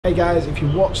Hey guys, if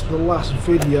you watched the last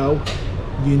video,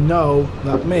 you know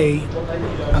that me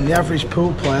and the average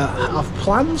pool player have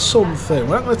planned something.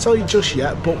 We're not going to tell you just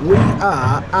yet, but we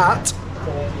are at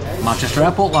Manchester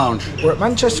Airport Lounge. We're at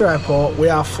Manchester Airport. We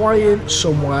are flying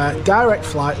somewhere, direct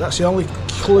flight. That's the only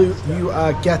clue you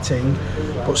are getting,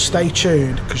 but stay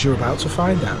tuned because you're about to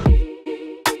find out.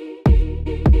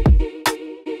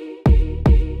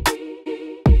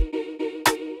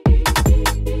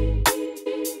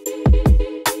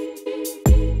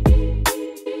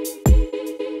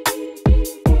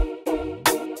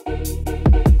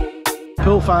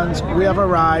 Pool fans, we have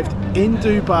arrived in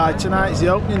Dubai. Tonight is the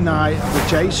opening night of the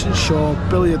Jayson Shaw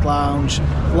billiard lounge.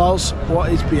 Loz,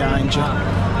 what is behind you?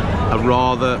 A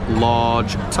rather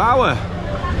large tower.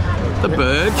 The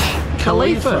Burj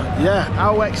Khalifa. Yeah,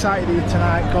 how excited are you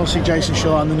tonight? Go see Jayson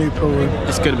Shaw and the new pool room.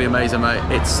 It's going to be amazing, mate.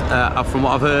 It's from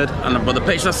what I've heard and by the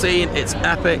pictures I've seen, it's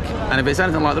epic. And if it's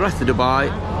anything like the rest of Dubai,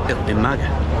 it'll be mega.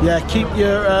 Yeah, keep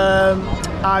your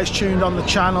eyes tuned on the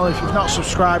channel. If you've not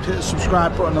subscribed, hit the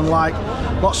subscribe button and like.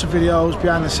 Lots of videos,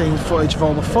 behind the scenes footage of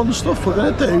all the fun stuff we're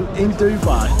going to do in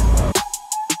Dubai.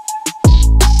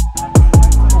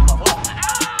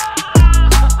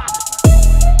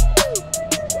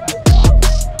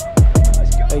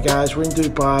 Hey guys, we're in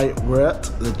Dubai. We're at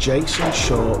the Jayson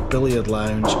Shaw billiard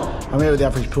lounge. I'm here with the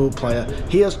average pool player.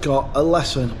 He has got a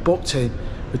lesson booked in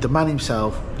with the man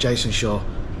himself, Jayson Shaw.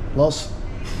 Loz?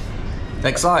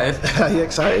 Excited? Are you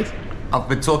excited? I've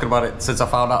been talking about it since I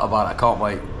found out about it. I can't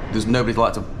wait. There's nobody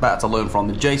better to learn from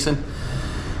than Jayson.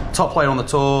 Top player on the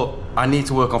tour. I need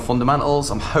to work on fundamentals.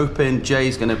 I'm hoping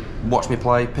Jay's going to watch me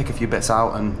play, pick a few bits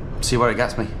out and see where it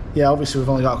gets me. Yeah, obviously we've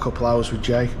only got a couple hours with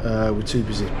Jay. We're too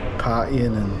busy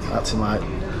partying and acting like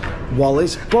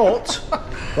wallies. But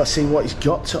let's see what he's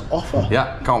got to offer.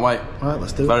 Yeah, can't wait. Right,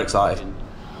 let's do it. Very excited.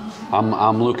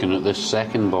 I'm looking at this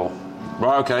second ball.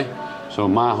 Right, okay. So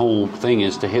my whole thing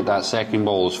is to hit that second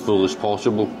ball as full as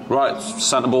possible. Right,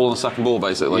 centre ball and second ball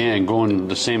basically. Yeah, and going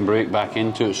the same break back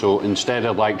into it. So instead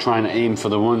of like trying to aim for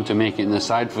the one to make it in the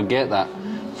side, forget that.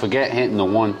 Forget hitting the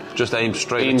one. Just aim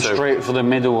straight. Aim straight for the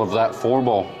middle of that four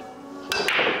ball.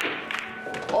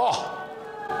 Oh!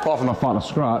 Apart from the fact I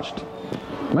scratched.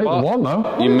 Make the one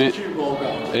though. You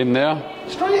in there.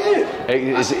 Straight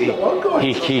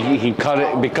in. He cut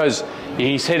it because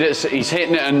he's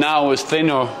hitting it and now it's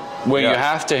thinner where you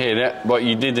have to hit it, but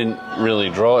you didn't really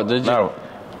draw it, did you? No.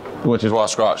 Which is why I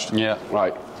scratched. Yeah,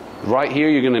 right. Right here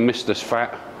you're gonna miss this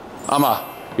fat. Am I?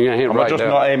 You're gonna hit Am right I just there.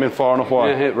 not aiming far enough wide?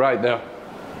 You're gonna hit right there.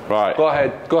 Right.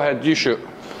 Go ahead, you shoot.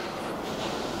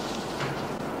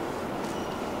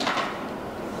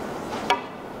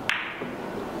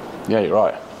 Yeah, you're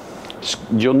right.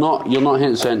 You're not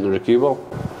hitting centre of cue ball.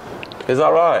 Is that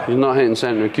right? You're not hitting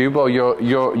centre of cue ball.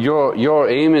 You're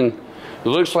aiming. It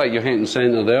looks like you're hitting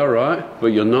centre there, right? But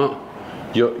you're not.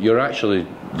 You're actually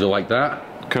like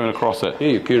that. Coming across it. Yeah,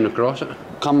 you're cueing across it.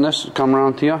 Come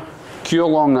around here. Cue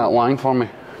along that line for me.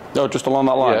 No, just along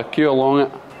that line. Yeah, cue along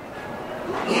it.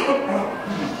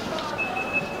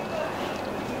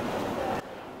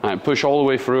 Alright, push all the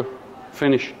way through.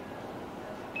 Finish.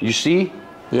 You see?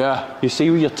 Yeah. You see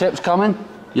where your tip's coming?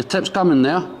 Your tip's coming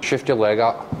there. Shift your leg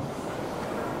up.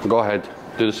 Go ahead.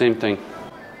 Do the same thing.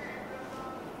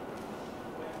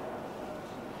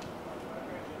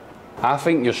 I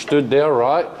think you stood there,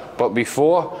 right? But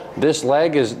before, this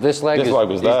leg is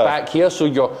back here, so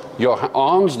your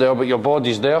arm's there, but your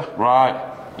body's there. Right.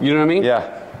 You know what I mean?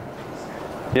 Yeah.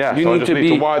 Yeah. You so need I just to need be-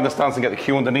 to widen the stance and get the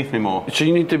cue underneath me more. So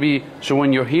you need to be, so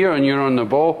when you're here and you're on the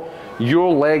ball,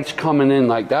 your leg's coming in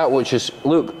like that, which is,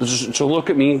 look, so look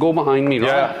at me and go behind me, right?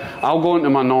 Yeah. I'll go into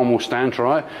my normal stance,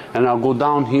 right? And I'll go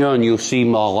down here and you'll see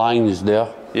my line is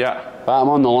there. Yeah. Right, I'm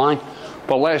on the line.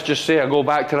 But let's just say I go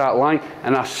back to that line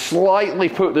and I slightly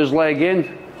put this leg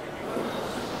in.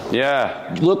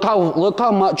 Yeah. Look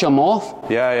how much I'm off.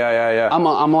 Yeah.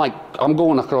 I'm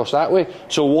going across that way.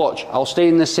 So watch, I'll stay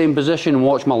in the same position and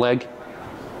watch my leg.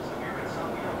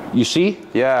 You see?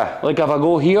 Yeah. Like if I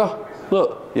go here,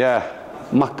 look. Yeah.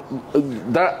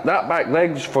 That back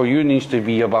leg for you needs to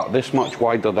be about this much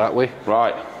wider that way.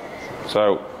 Right.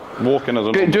 So, walking as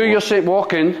a normal Do your sit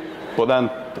walking. But then,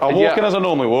 I'll walk in as I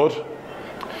normally would.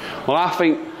 Well, I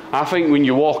think when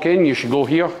you walk in, you should go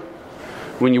here.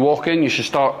 When you walk in, you should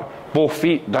start both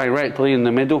feet directly in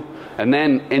the middle and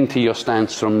then into your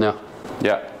stance from there.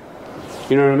 Yeah.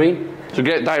 You know what I mean? So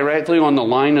get directly on the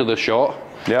line of the shot.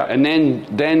 Yeah. And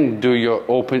then do your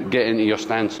get into your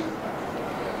stance.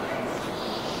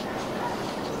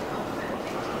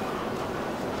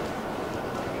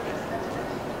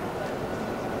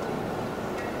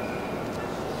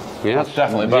 Yeah, That's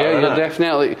definitely better, Yeah, isn't you're it?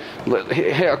 definitely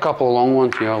hit a couple of long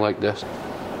ones here like this.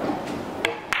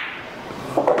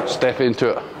 Step into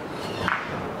it.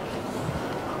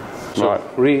 So,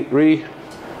 Right.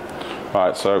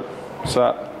 Right, so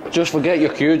set. Just forget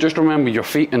your cue. Just remember your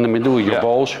feet in the middle of your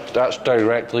balls. That's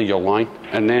directly your line,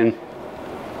 and then.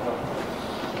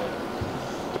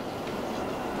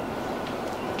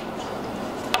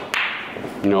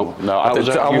 No, I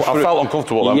felt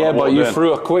uncomfortable then. Yeah, but you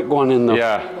threw a quick one in there.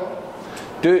 Yeah.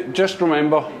 Just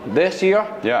remember this here.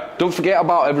 Yeah. Don't forget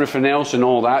about everything else and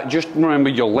all that. Just remember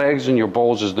your legs and your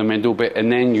balls is the middle bit,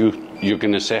 and then you're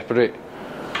gonna separate.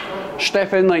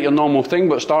 Step in like your normal thing,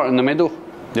 but start in the middle.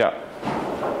 Yeah.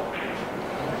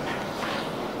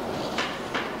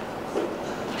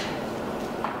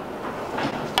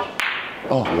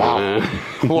 Oh wow!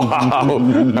 Wow!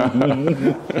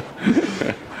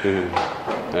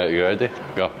 You ready?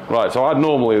 Go. Right, so I'd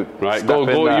normally Go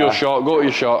to your shot. Go to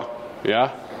your shot.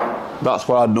 Yeah. That's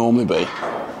where I'd normally be.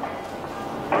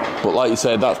 But like you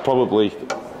said, that's probably.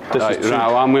 Right,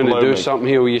 I'm going to do something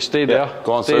here. Will you stay there?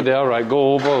 Go on, stay there. Right,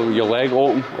 go over your leg.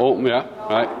 Open. Yeah.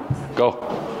 Right. Go.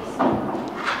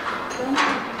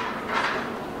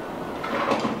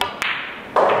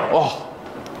 Oh.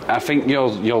 I think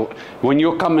when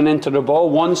you're coming into the ball,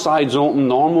 one side's open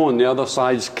normal and the other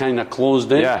side's kind of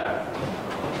closed in. Yeah.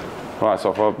 Right,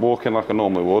 so if I walk in like I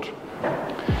normally would.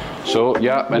 So,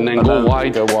 yeah, and then go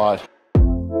wide. Go wide.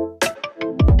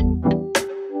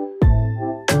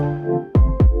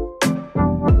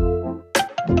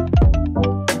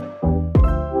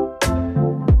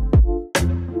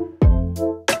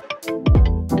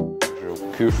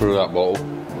 Cue through that bottle.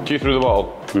 Cue through the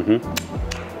bottle.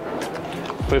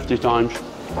 50 times.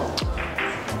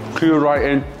 Cue right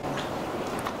in.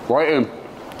 Right in.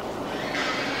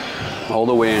 All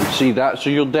the way in. See that? So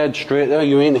you're dead straight there.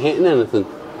 You ain't hitting anything.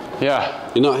 Yeah.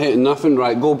 You're not hitting nothing.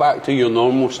 Right, go back to your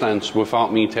normal stance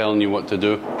without me telling you what to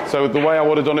do. So the way I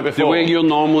would have done it before? The way you're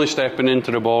normally stepping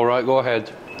into the ball, right? Go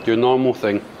ahead. Your normal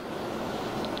thing.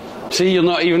 See, you're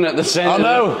not even at the centre. I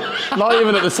know. Not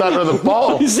even at the centre of the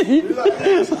ball. You see?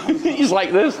 He's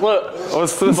like this, look. Oh,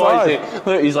 it's to the side.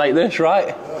 Look, he's like this,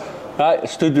 right? Right,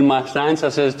 stood in my stance. I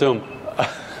says to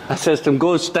him,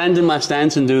 go stand in my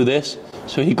stance and do this.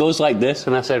 So he goes like this,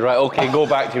 and I said, right, okay, go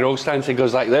back to your old stance. He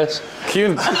goes like this.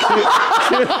 Cueing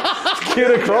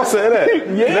across it,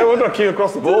 innit? Yeah. No wonder I cue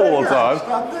across the ball all the time.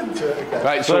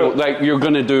 Right, so like you're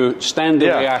going to do stand the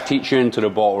way I teach you into the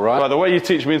ball, right? Right, the way you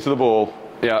teach me into the ball.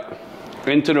 Yeah,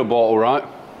 into the bottle, right?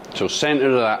 So centre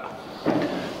of that.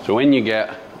 So in you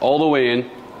get, all the way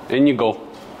in you go.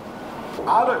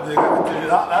 I don't think I can do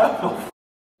that now.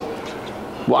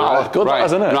 Wow, that's good, right,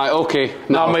 isn't it? Right, okay.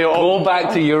 Now go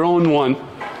back to your own one.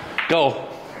 Go.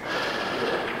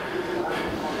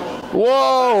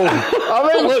 Whoa! I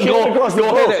mean, Look,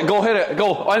 go hit it,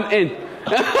 go. In.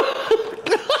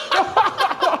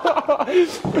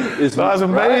 That's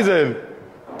amazing.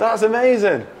 Right? That's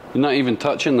amazing. You're not even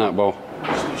touching that ball.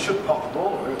 You should pop the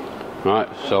ball, really. Right,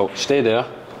 so stay there.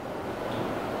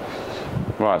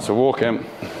 Right, so walk in.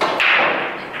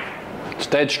 It's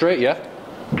dead straight, yeah?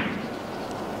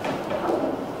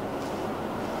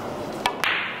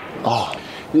 Oh.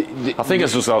 I think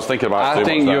it's just I was thinking about it. I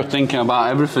think you're thinking about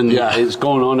everything that's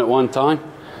going on at one time.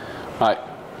 Right,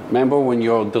 remember when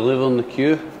you're delivering the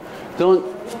cue, don't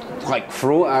like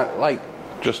throw it, like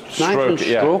just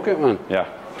stroke it, man. Yeah.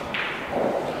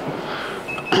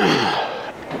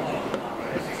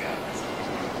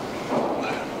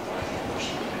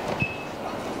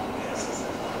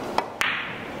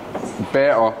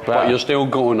 Better, but you're still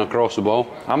going across the ball.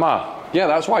 Am I? Yeah,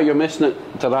 that's why you're missing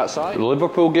it to that side. The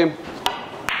Liverpool game.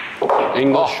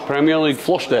 English Premier League.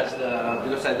 Flushed it.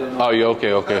 Oh, yeah,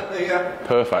 okay.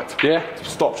 Perfect. Yeah?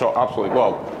 Stop shot, absolutely.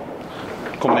 Well,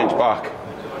 come an inch back.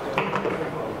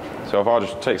 So if I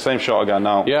just take the same shot again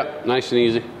now. Yeah, nice and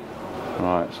easy.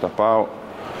 Right, step out.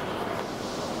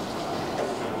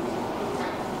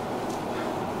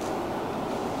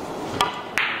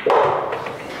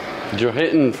 You're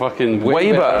hitting fucking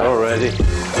way better already.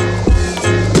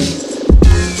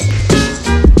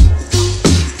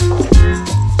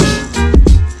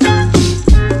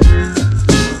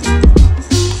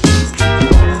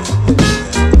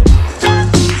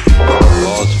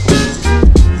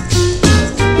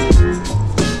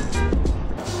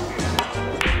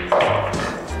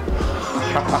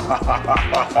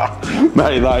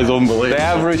 Mate, that is unbelievable. The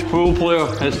average pool player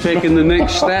has taken the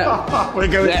next step. We're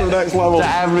going to the next level. The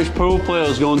average pool player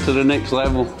is going to the next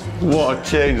level. What a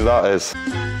change that is.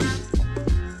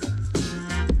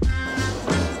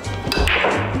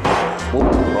 Oh,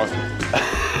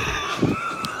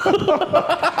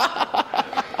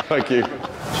 right. Thank you.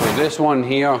 So this one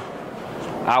here,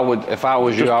 I would, if I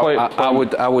was you,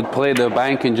 I would play the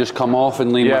bank and just come off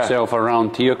and leave myself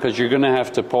around here, because you're going to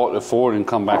have to pot the 4 and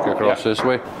come back across this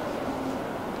way.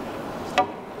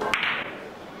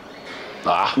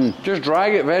 Just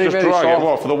drag it very soft. soft. It,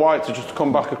 what, for the white to just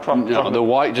come back across? No, the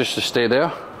white just to stay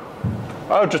there.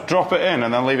 Oh, just drop it in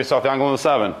and then leave yourself the angle on the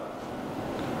 7.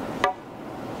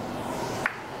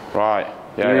 Right.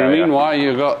 Yeah, you know what I mean? Why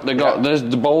you got there's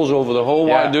the balls over the hole?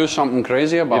 Why do something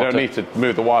crazy about it? You don't need to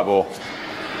move the white ball.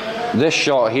 This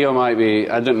shot here might be,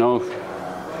 I don't know.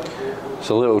 It's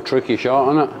a little tricky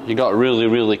shot, isn't it? You got to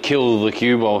really kill the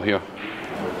cue ball here.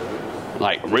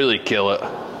 Like really kill it.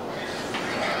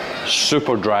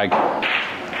 Super drag.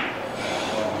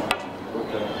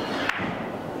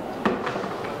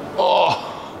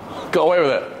 Oh, got away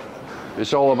with it.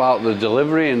 It's all about the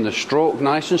delivery and the stroke,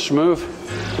 nice and smooth.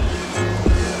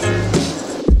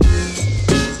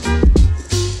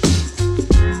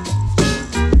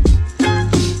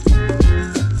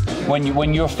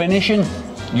 When you're finishing,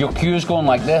 your cue's going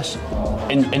like this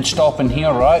and stopping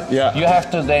here, right? Yeah. You have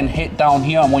to then hit down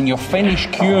here, and when you're finished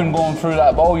cueing going through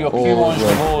that ball, your cue wants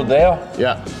to go there.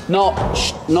 Yeah. Not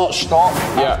stop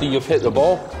after you've hit the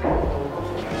ball.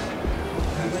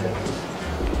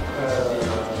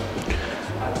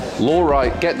 Low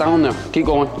right, get down there, keep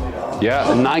going.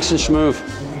 Yeah, nice and smooth.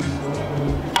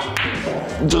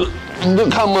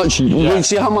 Look how much, you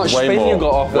see how much spin you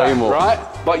got off that, right?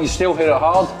 But you still hit it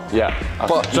hard. Yeah.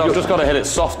 But so I've just got to hit it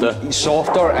softer.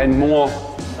 Softer and more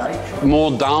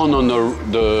down on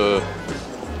the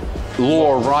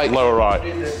lower right. Lower right.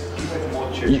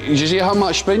 You see how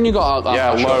much spin you got out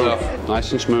that? Yeah, low.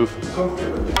 Nice and smooth.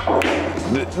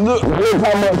 Look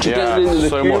how much you're getting into the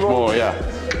so cue much ball. more, yeah.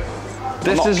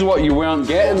 This is what you weren't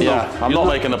getting though. Yeah, I'm not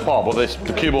making the pot, but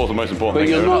the cue ball's the most important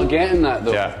thing. But you're not getting that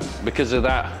though. Yeah. Because of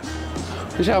that.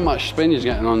 You see how much spin you're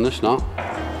getting on this now?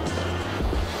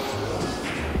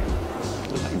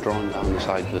 Like drawing down the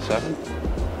side of the 7.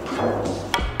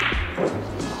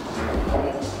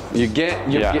 You're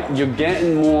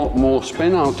getting more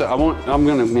spin out. I'm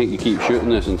going to make you keep shooting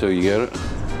this until you get it.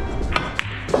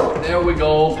 There we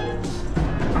go.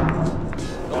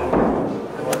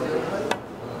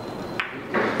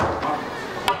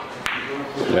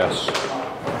 Yes.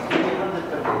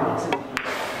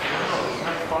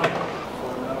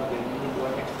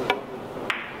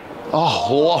 Oh,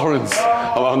 Lawrence.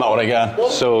 I'm having that one again.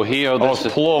 So here, almost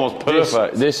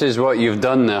perfect. This is what you've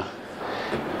done there.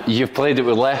 You've played it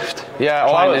with left. Yeah,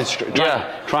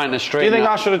 trying to straighten. Do you think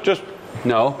I should have just...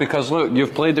 No, because look,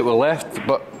 you've played it with left,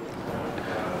 but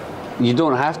you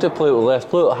don't have to play it with left.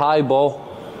 Play it with high ball.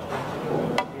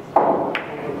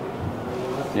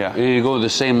 Yeah. Here you go, the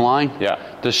same line. Yeah.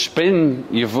 The spin,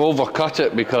 you've overcut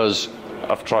it because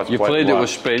I've tried to you play played it with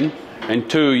left. spin, and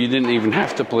 2, you didn't even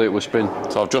have to play it with spin.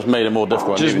 So I've just made it more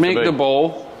difficult. Just make the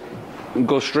ball and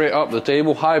go straight up the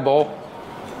table, high ball.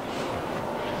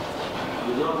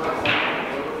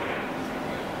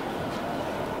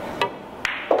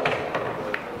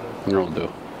 That'll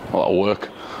do. Well, that'll work.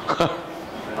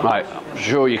 Right, I'm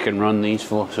sure you can run these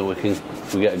for so we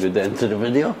get a good end to the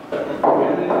video.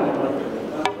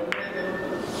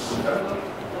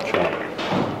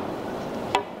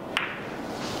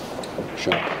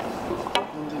 Sharp.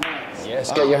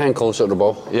 Yes, get your hand closer to the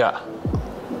ball. Yeah.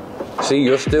 See,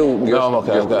 you're still... No, I'm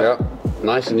okay. Yeah.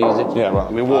 Nice and easy. Yeah,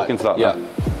 right. We walk into that. Yeah. Then.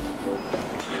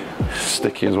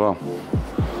 Sticky as well.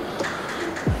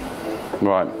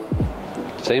 Right.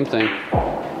 Same thing.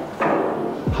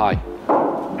 High.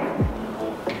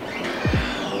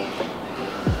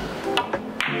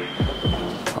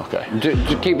 Okay.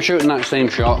 Just keep shooting that same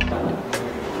shot.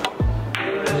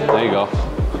 There you go.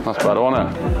 That's better,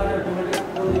 wasn't it?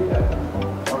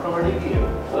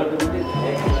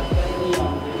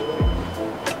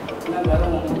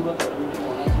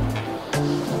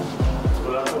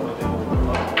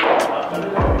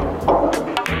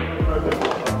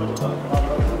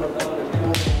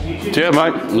 Cheers,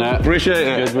 mate. Yeah. Appreciate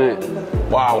it. Good, mate.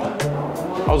 Wow.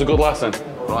 That was a good lesson.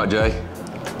 Right, Jay.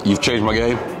 You've changed my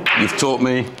game. You've taught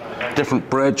me different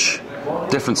bridge,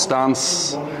 different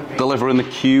stance, delivering the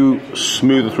cue,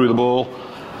 smoother through the ball.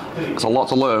 It's a lot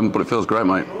to learn, but it feels great,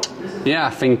 mate. Yeah, I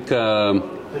think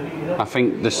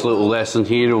this little lesson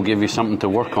here will give you something to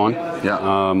work on. Yeah.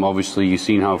 Obviously, you've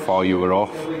seen how far you were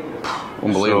off.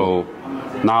 Unbelievable.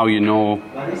 So now you know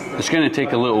it's going to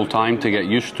take a little time to get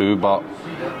used to, but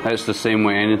that's the same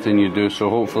way anything you do. So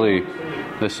hopefully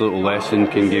this little lesson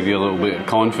can give you a little bit of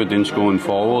confidence going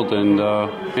forward, and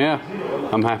yeah,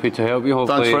 I'm happy to help you.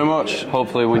 Hopefully, thanks very much.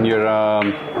 Hopefully when you're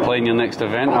playing your next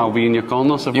event, I'll be in your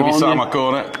corner. So You'll be sat in my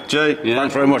corner. Jay, yeah.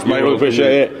 Thanks very much, mate. Really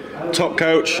appreciate it. Top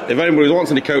coach. If anybody wants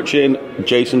any coaching,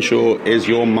 Jayson Shaw is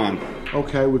your man.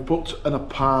 Okay, we've booked an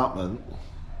apartment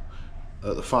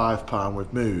at the £5.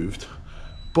 We've moved,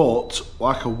 but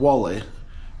like a wally,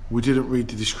 we didn't read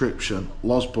the description.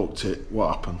 Loz booked it.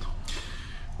 What happened?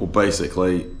 Well,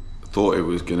 basically, thought it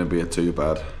was going to be a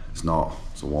 2-bed. It's not.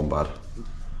 It's a 1-bed.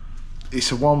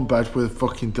 It's a 1-bed with a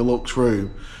fucking deluxe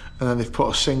room, and then they've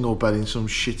put a single bed in some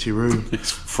shitty room.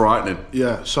 It's frightening.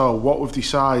 Yeah, so what we've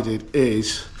decided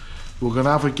is we're going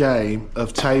to have a game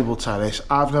of table tennis.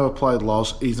 I've never played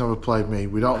Loz, he's never played me.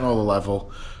 We don't know the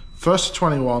level. First to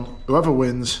 21, whoever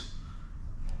wins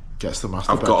gets the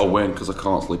master bedroom. I've got to win because I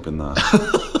can't sleep in there.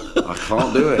 I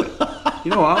can't do it. You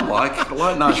know what I'm like? I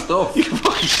like nice stuff. You can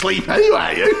fucking sleep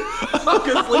anywhere, you. I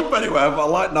can sleep anywhere, but I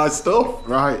like nice stuff.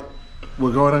 Right,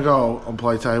 we're going to go and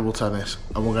play table tennis,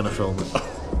 and we're going to film it.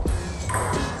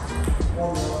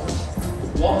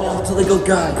 One more to the good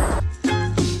guy.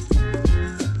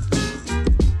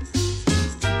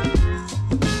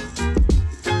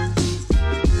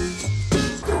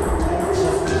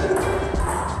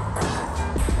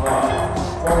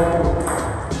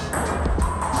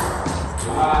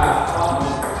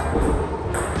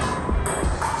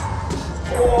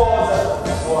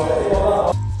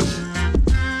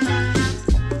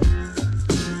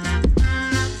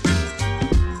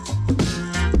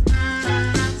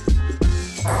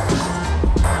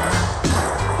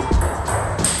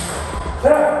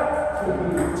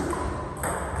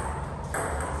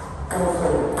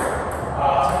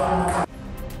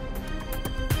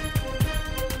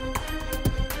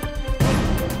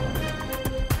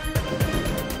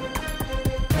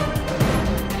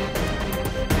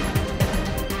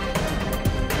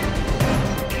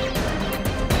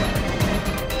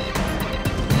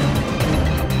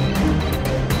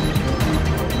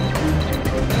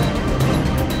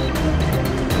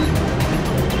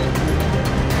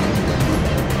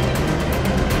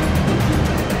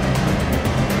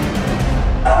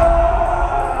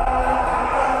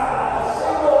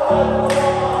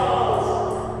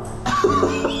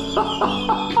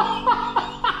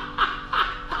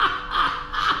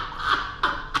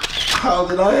 How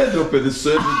did I end up in the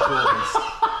serving quarters?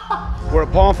 We're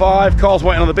at Palm 5. Carl's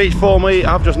waiting on the beach for me.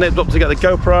 I've just nipped up to get the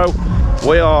GoPro.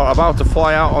 We are about to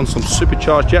fly out on some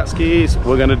supercharged jet skis.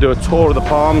 We're going to do a tour of the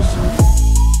Palms.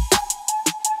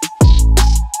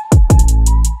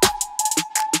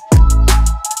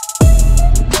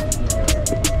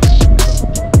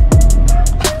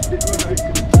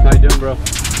 How you doing, bro?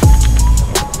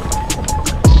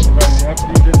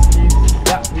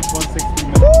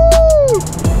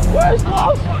 Where's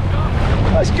Loz?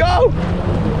 Let's go!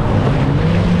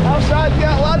 Outside the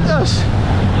Atlantis.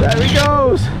 There he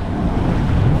goes.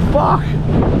 Fuck.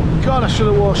 God, I should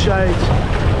have worn shades.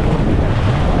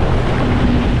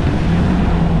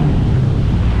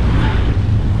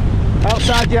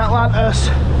 Outside the Atlantis.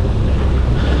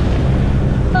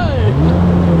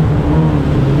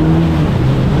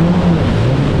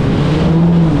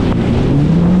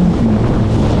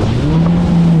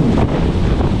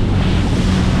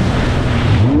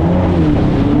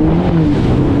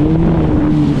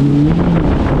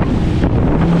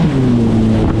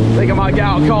 Get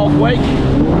out of Carl's wake.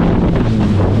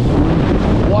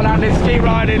 One-handed ski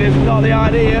riding is not the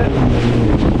idea.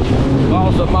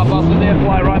 Also, my bastard here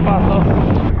fly right past us.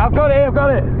 I've got it, I've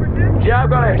got it. Yeah, I've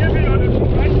got it.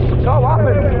 So what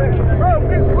happened? Bro,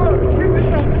 please look. Keep this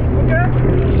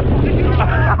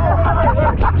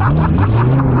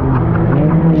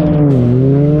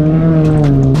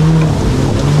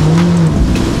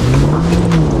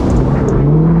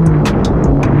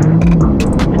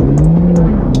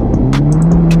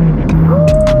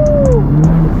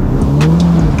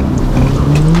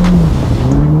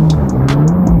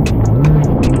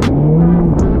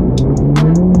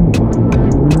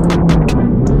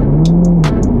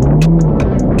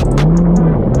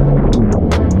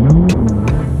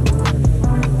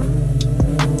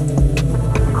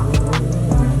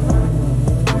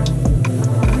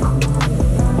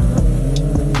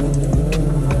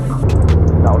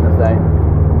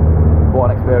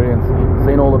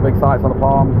sights on the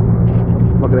Palms.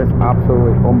 Look at this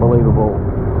absolutely unbelievable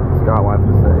skyline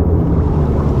for the city.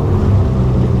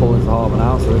 Pull into the harbour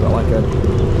now, so we've got like a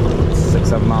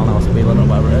 6-7 mile an hour speed limit or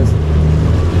whatever it is.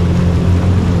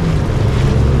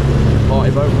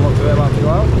 Party boat from up to there about 2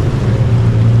 hours.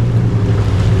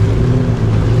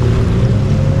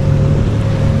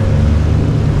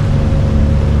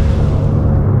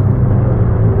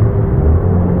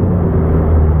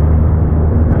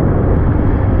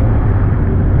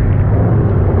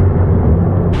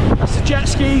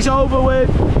 He's over with.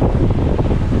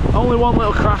 Only one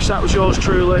little crash, that was yours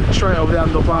truly, straight over the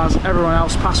handlebars. Everyone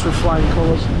else passed with flying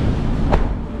colours.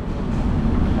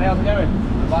 Hey, how's it going?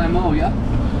 Buy more, yeah?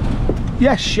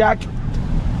 Yes, Shag.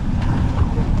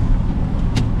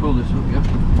 Pull this up, yeah?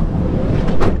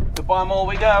 To buy more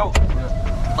we go.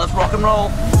 Let's rock and roll.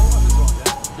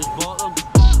 Just bought them.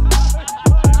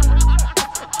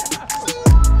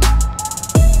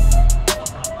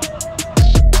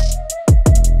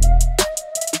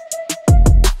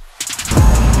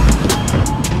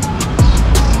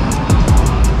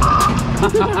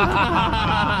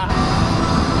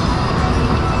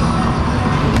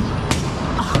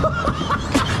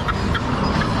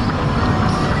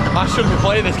 I shouldn't be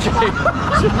playing this game.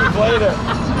 Shouldn't be playing it.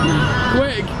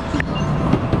 Quick.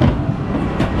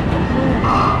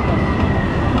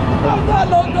 How's that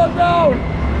not gone down?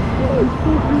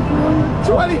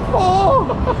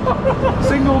 24!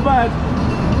 Single bed.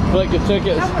 Collect your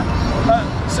tickets.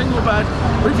 Single bed.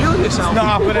 Reveal yourself. Not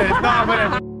happening. Not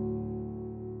happening.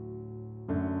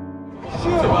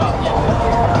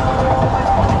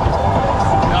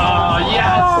 Oh,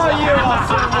 yes! Oh, you are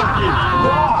so lucky!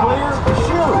 Clear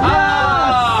shoe!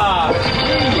 Ah!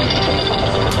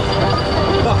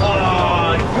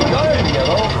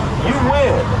 You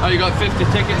win! Oh, you got 50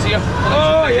 tickets here?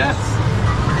 Oh, yes!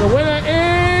 The winner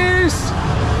is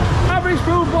average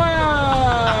pool player.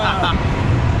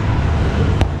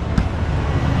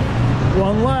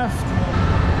 One left.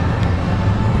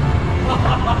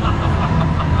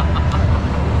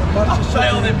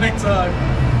 Failed it big time.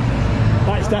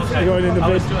 That's definitely going in the I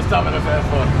bid. was just having a fair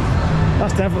fun.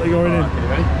 That's definitely going in. Okay,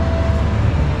 ready?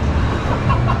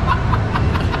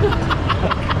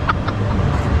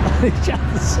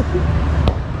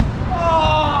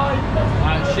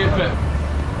 Alright, ship it.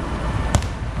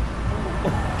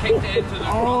 Kicked it into the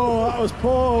front. Oh, that was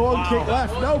poor. One kick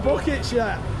left. No buckets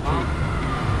yet.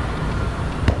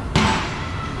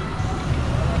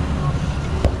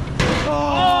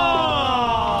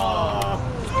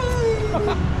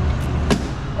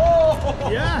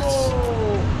 Yes!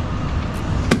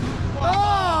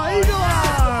 Oh, eagle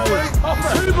eye!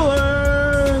 2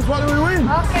 balloons! What do we win?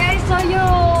 Okay, so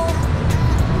your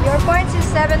points is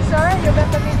 7, sir. You got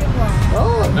the medium one.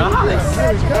 Oh, Nice.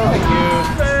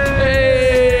 Congratulations.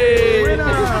 Hey!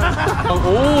 winner!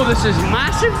 Oh, this is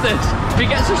massive, this. If he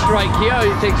gets a strike here,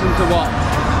 he takes him to what?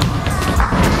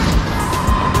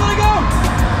 There we go!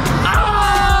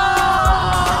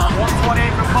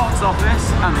 128 from box office,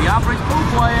 and the average pool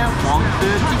player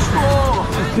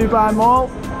 134. Dubai Mall.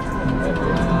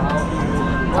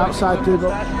 Outside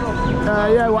Dubai.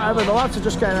 Yeah, whatever. The lads are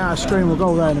just getting out of screen. We'll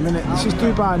go there in a minute. This is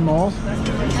Dubai Mall.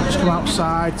 Just come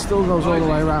outside. Still goes all the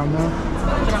way around there.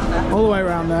 All the way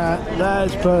around there.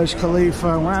 There's Burj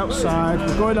Khalifa. We're outside.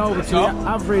 We're going over to the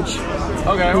average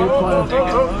pool player.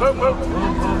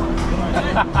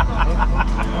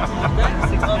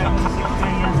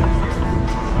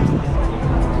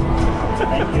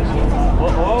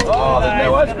 Oh, there's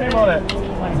no ice cream on it.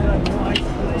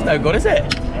 It's no good, is it?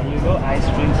 There you go, ice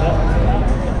cream, sir.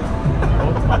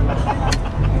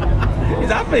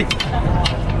 He's happy.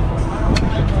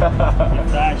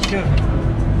 Sure.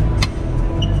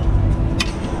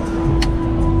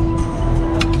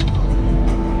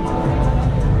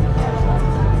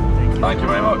 Thank you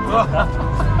very much.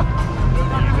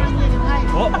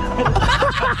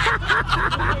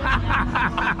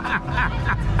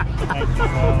 Thank you so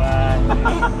much.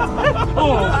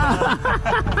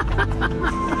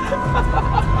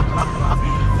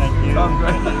 Thank you.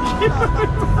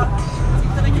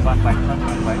 One bite.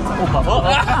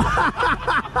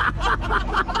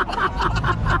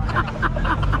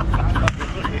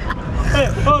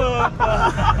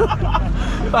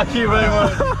 Thank you very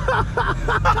much.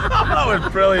 That was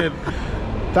brilliant.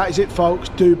 That is it, folks.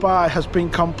 Dubai has been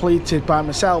completed by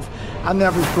myself and the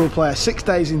average pool player. 6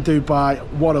 days in Dubai.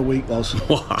 What a week was.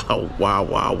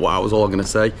 Wow, is all I'm going to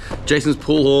say. Jason's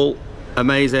pool hall,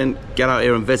 amazing. Get out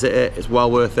here and visit it. It's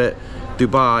well worth it.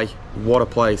 Dubai, what a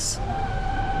place.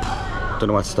 Don't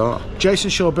know where to start. Jayson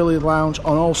Shaw Billiard Lounge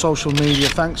on all social media.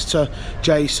 Thanks to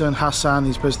Jason, Hassan,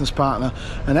 his business partner,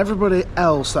 and everybody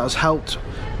else that has helped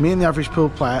me and the average pool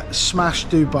player smash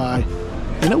Dubai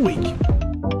in a week.